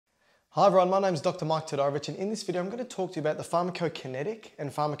Hi everyone, my name is Dr. Mike Todorovich, and in this video I'm going to talk to you about the pharmacokinetic and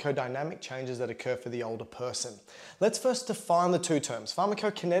pharmacodynamic changes that occur for the older person. Let's first define the two terms.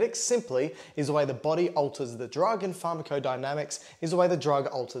 Pharmacokinetics simply is the way the body alters the drug, and pharmacodynamics is the way the drug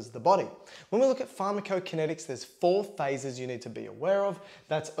alters the body. When we look at pharmacokinetics, there's four phases you need to be aware of.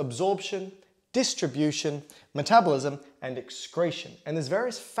 That's absorption, distribution, metabolism, and excretion. And there's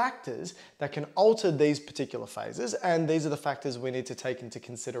various factors that can alter these particular phases, and these are the factors we need to take into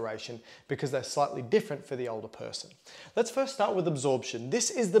consideration because they're slightly different for the older person. Let's first start with absorption. This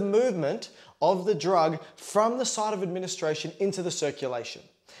is the movement of the drug from the site of administration into the circulation.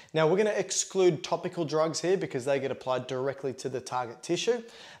 Now we're going to exclude topical drugs here because they get applied directly to the target tissue,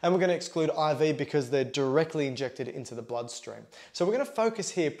 and we're going to exclude IV because they're directly injected into the bloodstream. So we're going to focus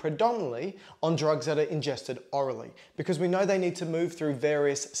here predominantly on drugs that are ingested orally because we know they need to move through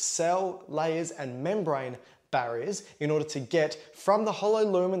various cell layers and membrane barriers in order to get from the hollow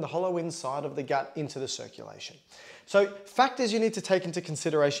lumen, the hollow inside of the gut, into the circulation. So factors you need to take into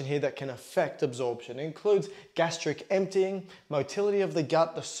consideration here that can affect absorption includes gastric emptying, motility of the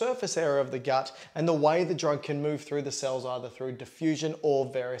gut, the surface area of the gut, and the way the drug can move through the cells either through diffusion or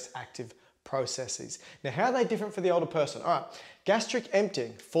various active processes. Now, how are they different for the older person? All right, gastric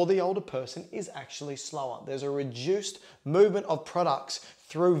emptying for the older person is actually slower. There's a reduced movement of products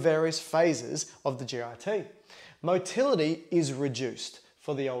through various phases of the GIT. Motility is reduced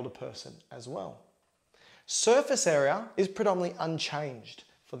for the older person as well. Surface area is predominantly unchanged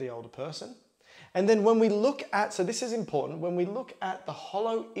for the older person. And then when we look at, so this is important, when we look at the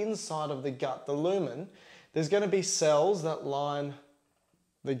hollow inside of the gut, the lumen, there's going to be cells that line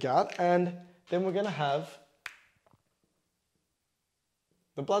the gut, and then we're going to have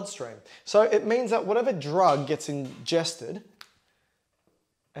the bloodstream. So it means that whatever drug gets ingested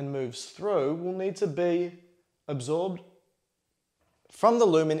and moves through will need to be absorbed from the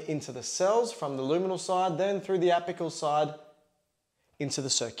lumen into the cells, from the luminal side, then through the apical side into the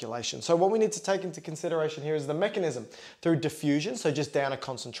circulation. So what we need to take into consideration here is the mechanism through diffusion, so just down a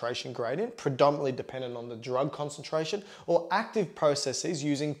concentration gradient, predominantly dependent on the drug concentration, or active processes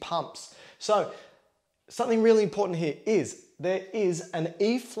using pumps. So something really important here is there is an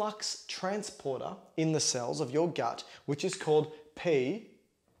efflux transporter in the cells of your gut, which is called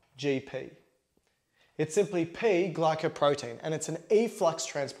PGP. It's simply P glycoprotein, and it's an efflux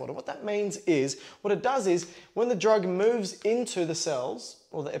transporter. What that means is, what it does is, when the drug moves into the cells,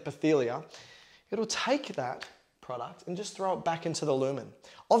 or the epithelia, it'll take that product and just throw it back into the lumen.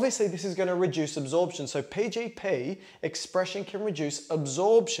 Obviously, this is going to reduce absorption, so PGP expression can reduce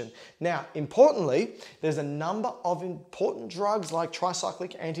absorption. Now, importantly, there's a number of important drugs like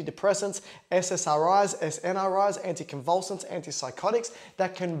tricyclic antidepressants, SSRIs, SNRIs, anticonvulsants, antipsychotics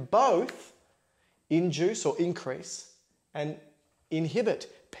that can both induce or increase and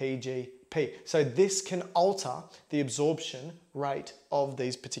inhibit PGP. So this can alter the absorption rate of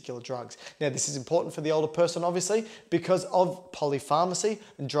these particular drugs. Now, this is important for the older person, obviously, because of polypharmacy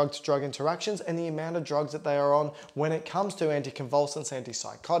and drug-to-drug interactions and the amount of drugs that they are on when it comes to anticonvulsants,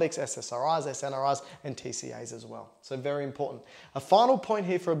 antipsychotics, SSRIs, SNRIs, and TCAs as well. So very important. A final point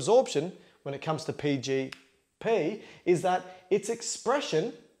here for absorption when it comes to PGP is that its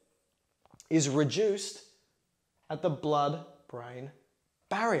expression is reduced at the blood-brain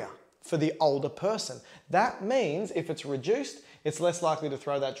barrier for the older person. That means if it's reduced, it's less likely to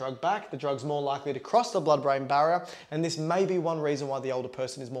throw that drug back, the drug's more likely to cross the blood-brain barrier, and this may be one reason why the older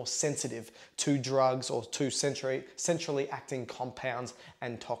person is more sensitive to drugs or to centrally acting compounds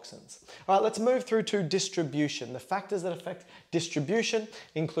and toxins. All right, let's move through to distribution. The factors that affect distribution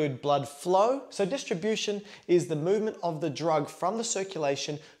include blood flow. So distribution is the movement of the drug from the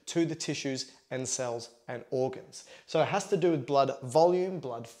circulation to the tissues and cells and organs. So it has to do with blood volume,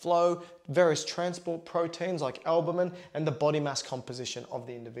 blood flow, various transport proteins like albumin, and the body mass composition of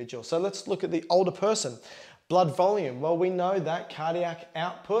the individual. So let's look at the older person. Blood volume. Well, we know that cardiac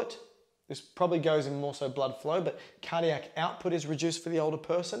output, this probably goes in more so blood flow, but cardiac output is reduced for the older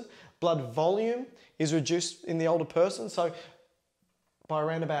person. Blood volume is reduced in the older person, so by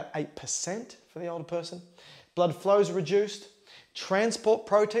around about 8% for the older person. Blood flow is reduced. Transport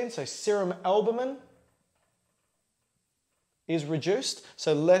protein, so serum albumin, is reduced,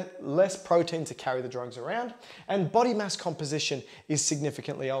 so less protein to carry the drugs around, and body mass composition is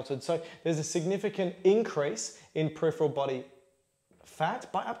significantly altered. So there's a significant increase in peripheral body fat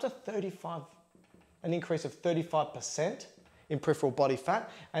by up to an increase of 35% in peripheral body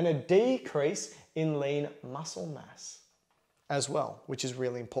fat, and a decrease in lean muscle mass as well, which is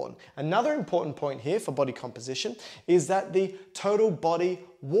really important. Another important point here for body composition is that the total body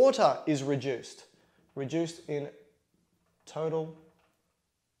water is reduced in total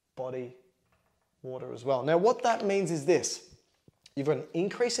body water as well. Now what that means is this. You've got an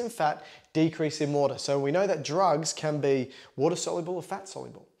increase in fat, decrease in water. So we know that drugs can be water soluble or fat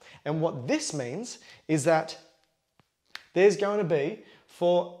soluble. And what this means is that there's going to be,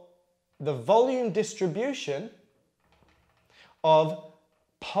 for the volume distribution of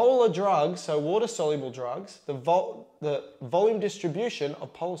polar drugs, so water soluble drugs, the volume distribution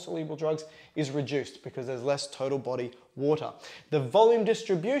of polar soluble drugs is reduced because there's less total body water. The volume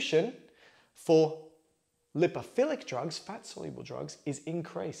distribution for lipophilic drugs, fat-soluble drugs, is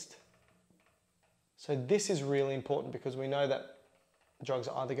increased. So this is really important because we know that drugs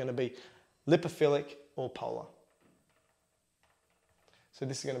are either going to be lipophilic or polar. So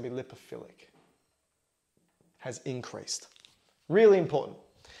this is going to be lipophilic. Has increased. Really important.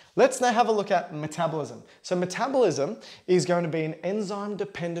 Let's now have a look at metabolism. So metabolism is going to be an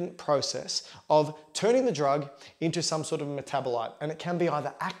enzyme-dependent process of turning the drug into some sort of metabolite, and it can be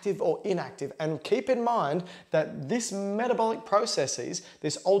either active or inactive. And keep in mind that this metabolic processes,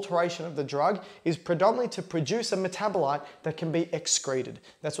 this alteration of the drug, is predominantly to produce a metabolite that can be excreted.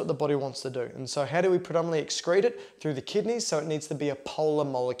 That's what the body wants to do. And so how do we predominantly excrete it? Through the kidneys, so it needs to be a polar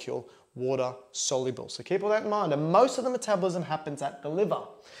molecule, water soluble. So keep all that in mind. And most of the metabolism happens at the liver.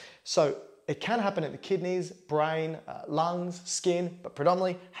 So it can happen at the kidneys, brain, lungs, skin, but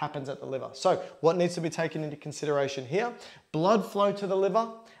predominantly happens at the liver. So what needs to be taken into consideration here? Blood flow to the liver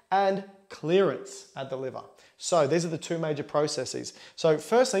and clearance at the liver. So these are the two major processes. So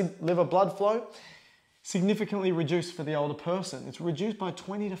firstly, liver blood flow, significantly reduced for the older person. It's reduced by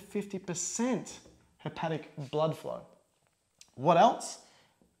 20 to 50% hepatic blood flow. What else?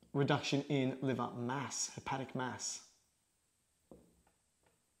 Reduction in liver mass, hepatic mass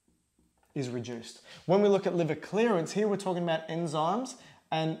is reduced. When we look at liver clearance, here we're talking about enzymes,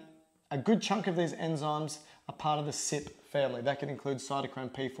 and a good chunk of these enzymes are part of the CYP family. That can include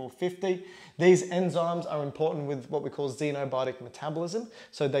cytochrome P450. These enzymes are important with what we call xenobiotic metabolism,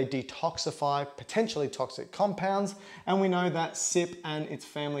 so they detoxify potentially toxic compounds, and we know that CYP and its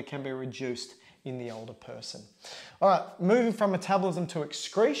family can be reduced in the older person. All right, moving from metabolism to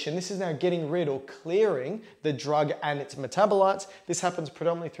excretion, this is now getting rid or clearing the drug and its metabolites. This happens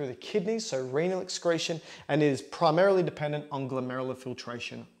predominantly through the kidneys, so renal excretion, and it is primarily dependent on glomerular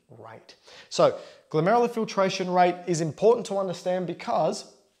filtration rate. So glomerular filtration rate is important to understand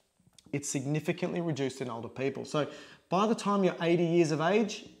because it's significantly reduced in older people. So by the time you're 80 years of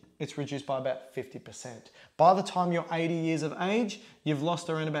age, it's reduced by about 50%. By the time you're 80 years of age, you've lost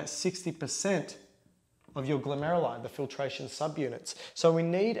around about 60% of your glomeruli, the filtration subunits. So we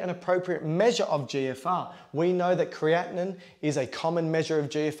need an appropriate measure of GFR. We know that creatinine is a common measure of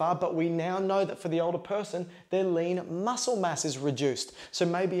GFR, but we now know that for the older person, their lean muscle mass is reduced. So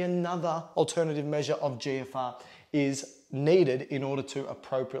maybe another alternative measure of GFR is needed in order to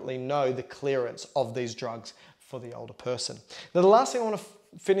appropriately know the clearance of these drugs for the older person. Now, the last thing I want to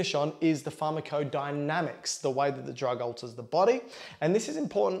finish on is the pharmacodynamics, the way that the drug alters the body. And this is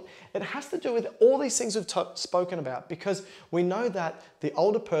important. It has to do with all these things we've spoken about, because we know that the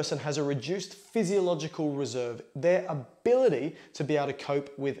older person has a reduced physiological reserve, their ability to be able to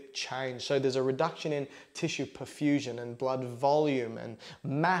cope with change. So there's a reduction in tissue perfusion and blood volume and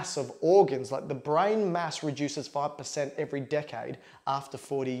mass of organs. Like the brain mass reduces 5% every decade after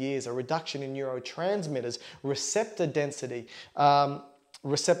 40 years, a reduction in neurotransmitters, receptor density,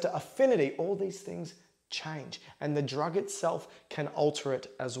 receptor affinity, all these things change, and the drug itself can alter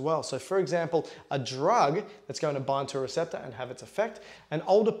it as well. So for example, a drug that's going to bind to a receptor and have its effect, an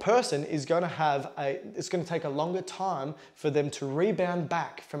older person is going to have it's going to take a longer time for them to rebound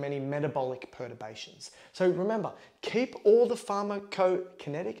back from any metabolic perturbations. So remember, keep all the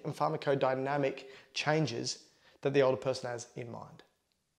pharmacokinetic and pharmacodynamic changes that the older person has in mind.